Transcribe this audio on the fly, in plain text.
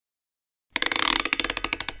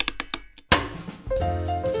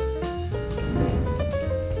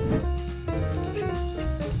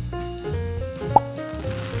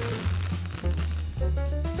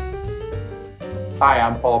Hi,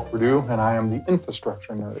 I'm Paul Perdue, and I am the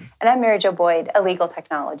infrastructure nerd. And I'm Mary Jo Boyd, a legal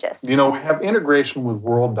technologist. You know, we have integration with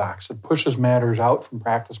World Docs. It pushes matters out from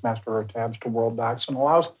PracticeMaster or Tabs to World Docs and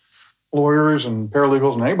allows lawyers and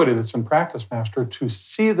paralegals and anybody that's in PracticeMaster to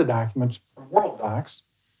see the documents from World Docs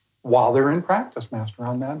while they're in PracticeMaster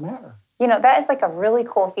on that matter. You know, that is like a really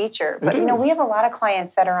cool feature. But, you know, we have a lot of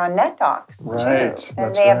clients that are on NetDocs, too.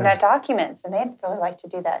 And they have NetDocuments, and they'd really like to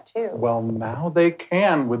do that, too. Well, now they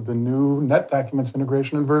can with the new NetDocuments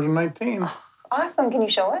integration in version 19. Awesome. Can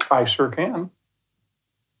you show us? I sure can.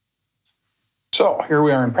 So here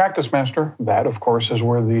we are in PracticeMaster. That, of course, is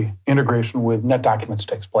where the integration with NetDocuments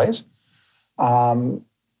takes place.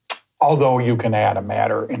 Although you can add a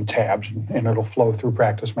matter in Tabs and it'll flow through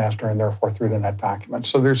PracticeMaster and therefore through the NetDocuments.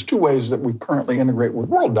 So there's two ways that we currently integrate with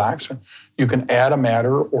World Docs. You can add a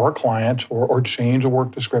matter or a client or change a work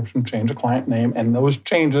description, change a client name, and those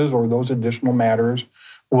changes or those additional matters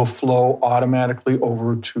will flow automatically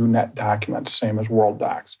over to NetDocuments, same as World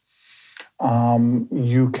Docs.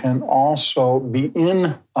 You can also be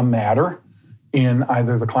in a matter in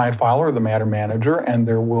either the client file or the matter manager, and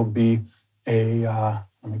there will be a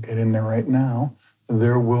let me get in there right now.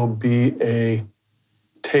 There will be a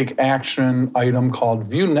take action item called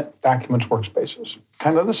View NetDocuments Workspaces.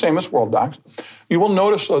 Kind of the same as World Docs. You will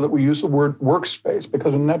notice, though, that we use the word workspace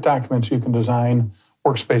because in NetDocuments you can design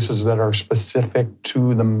workspaces that are specific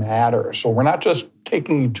to the matter. So we're not just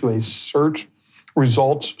taking you to a search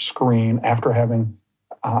results screen after having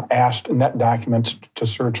asked NetDocuments to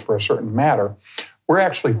search for a certain matter. We're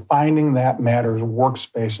actually finding that matter's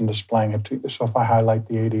workspace and displaying it to you. So if I highlight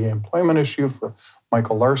the ADA employment issue for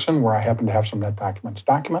Michael Larson, where I happen to have some NetDocuments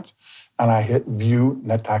documents, and I hit View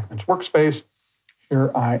NetDocuments Workspace, here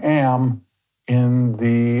I am in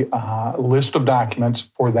the list of documents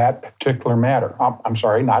for that particular matter. I'm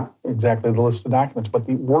sorry, not exactly the list of documents, but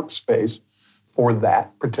the workspace for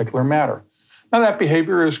that particular matter. Now that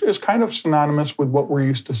behavior is kind of synonymous with what we're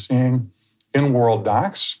used to seeing in World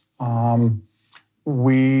Docs.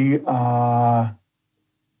 We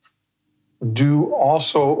do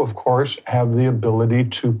also, of course, have the ability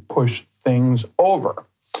to push things over.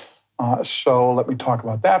 So let me talk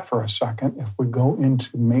about that for a second. If we go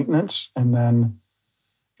into maintenance and then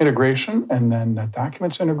integration and then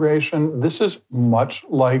NetDocuments integration, this is much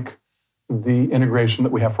like the integration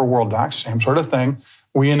that we have for World Docs, same sort of thing.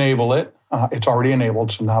 We enable it. It's already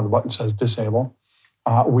enabled, so now the button says disable.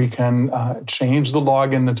 We can change the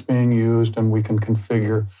login that's being used, and we can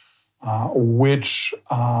configure which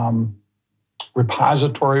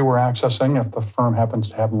repository we're accessing. If the firm happens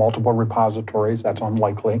to have multiple repositories, that's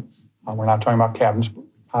unlikely. We're not talking about cabinets, but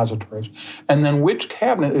repositories. And then which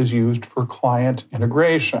cabinet is used for client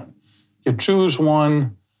integration. You choose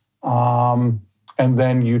one, and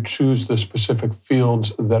then you choose the specific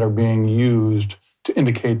fields that are being used to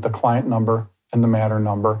indicate the client number and the matter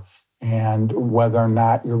number, and whether or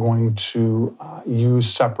not you're going to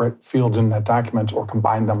use separate fields in NetDocuments or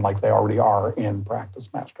combine them like they already are in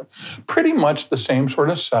PracticeMaster. Pretty much the same sort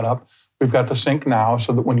of setup. We've got the sync now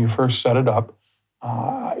so that when you first set it up,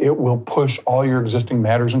 it will push all your existing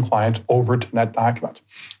matters and clients over to NetDocuments.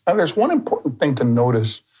 Now, there's one important thing to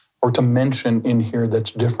notice or to mention in here that's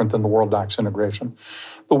different than the World Docs integration.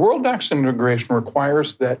 The World Docs integration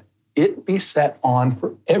requires that it be set on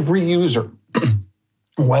for every user.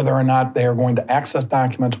 Whether or not they are going to access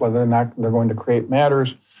documents, whether or not they're going to create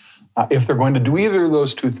matters. If they're going to do either of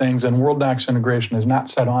those two things and World Docs integration is not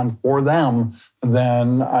set on for them,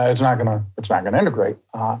 then it's not going to integrate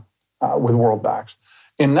with World Docs.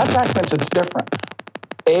 In NetDocuments, it's different.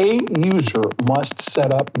 A user must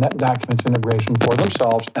set up NetDocuments integration for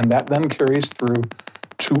themselves, and that then carries through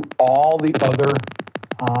to all the other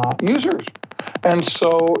users. And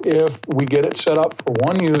so if we get it set up for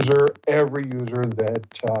one user, every user that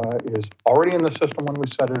is already in the system when we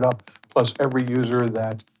set it up, plus every user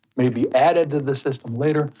that may be added to the system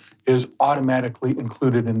later, is automatically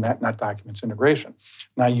included in that NetDocuments integration.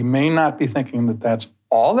 Now, you may not be thinking that that's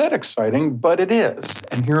all that exciting, but it is.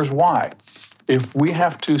 And here's why. If we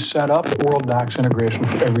have to set up World Docs integration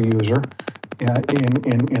for every user in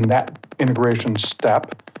that integration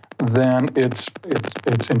step, then it's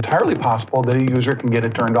entirely possible that a user can get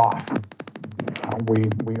it turned off.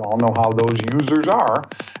 We all know how those users are.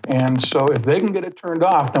 And so if they can get it turned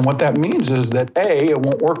off, then what that means is that A, it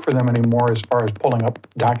won't work for them anymore as far as pulling up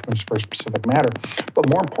documents for a specific matter. But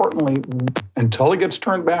more importantly, until it gets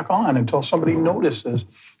turned back on, until somebody notices,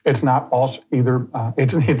 it's not also either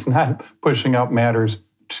it's not pushing out matters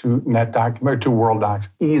to NetDocuments or to World Docs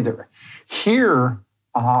either. Here,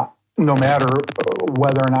 no matter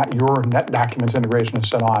whether or not your NetDocuments integration is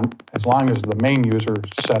set on, as long as the main user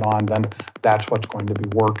is set on, then that's what's going to be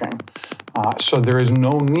working. So there is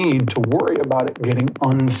no need to worry about it getting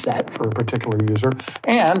unset for a particular user.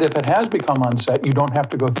 And if it has become unset, you don't have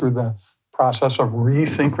to go through the process of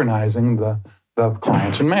resynchronizing the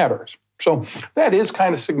clients and matters. So that is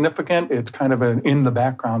kind of significant. It's kind of an in the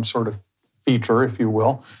background sort of feature, if you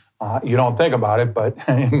will. You don't think about it, but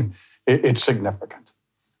it's significant.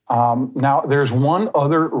 Now, there's one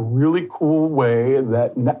other really cool way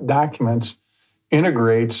that NetDocuments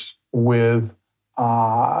integrates with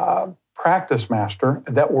PracticeMaster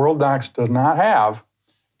that WorldDocs does not have,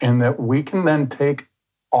 in that we can then take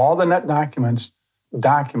all the NetDocuments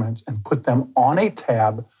documents and put them on a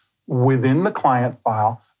tab within the client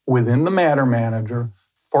file, within the Matter Manager,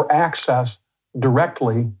 for access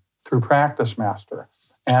directly through PracticeMaster.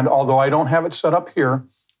 And although I don't have it set up here,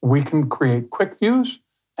 we can create quick views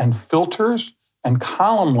and filters and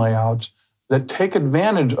column layouts that take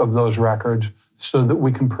advantage of those records so that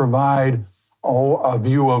we can provide a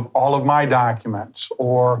view of all of my documents,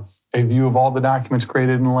 or a view of all the documents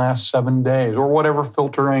created in the last 7 days, or whatever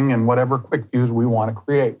filtering and whatever quick views we want to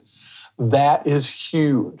create. That is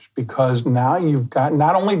huge, because now you've got,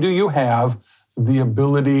 not only do you have the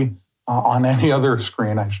ability on any other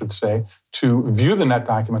screen, I should say, to view the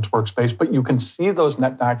NetDocuments workspace, but you can see those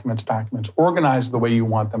NetDocuments documents organized the way you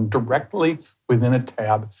want them directly within a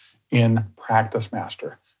tab in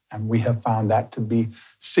PracticeMaster. And we have found that to be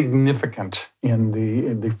significant in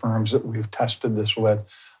the firms that we've tested this with,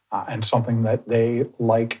 and something that they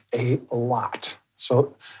like a lot.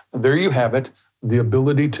 So there you have it, the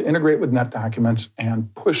ability to integrate with NetDocuments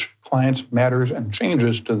and push clients, matters, and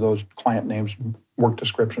changes to those client names and work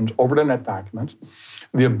descriptions over to NetDocuments,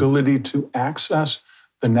 the ability to access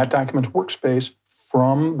the NetDocuments workspace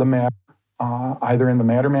from the Matter, either in the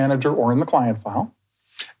Matter Manager or in the client file,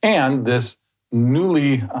 and this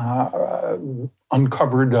newly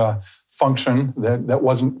uncovered function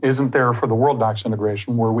that isn't there for the WorldDocs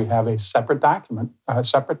integration, where we have a separate document, a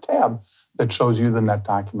separate tab that shows you the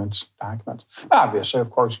NetDocuments documents. Obviously,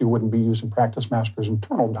 of course, you wouldn't be using PracticeMaster's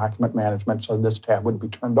internal document management, so this tab would be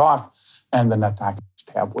turned off and the NetDocuments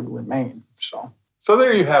tab would remain. So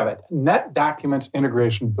there you have it. NetDocuments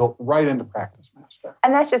integration built right into PracticeMaster.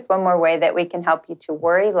 And that's just one more way that we can help you to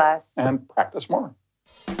worry less and practice more.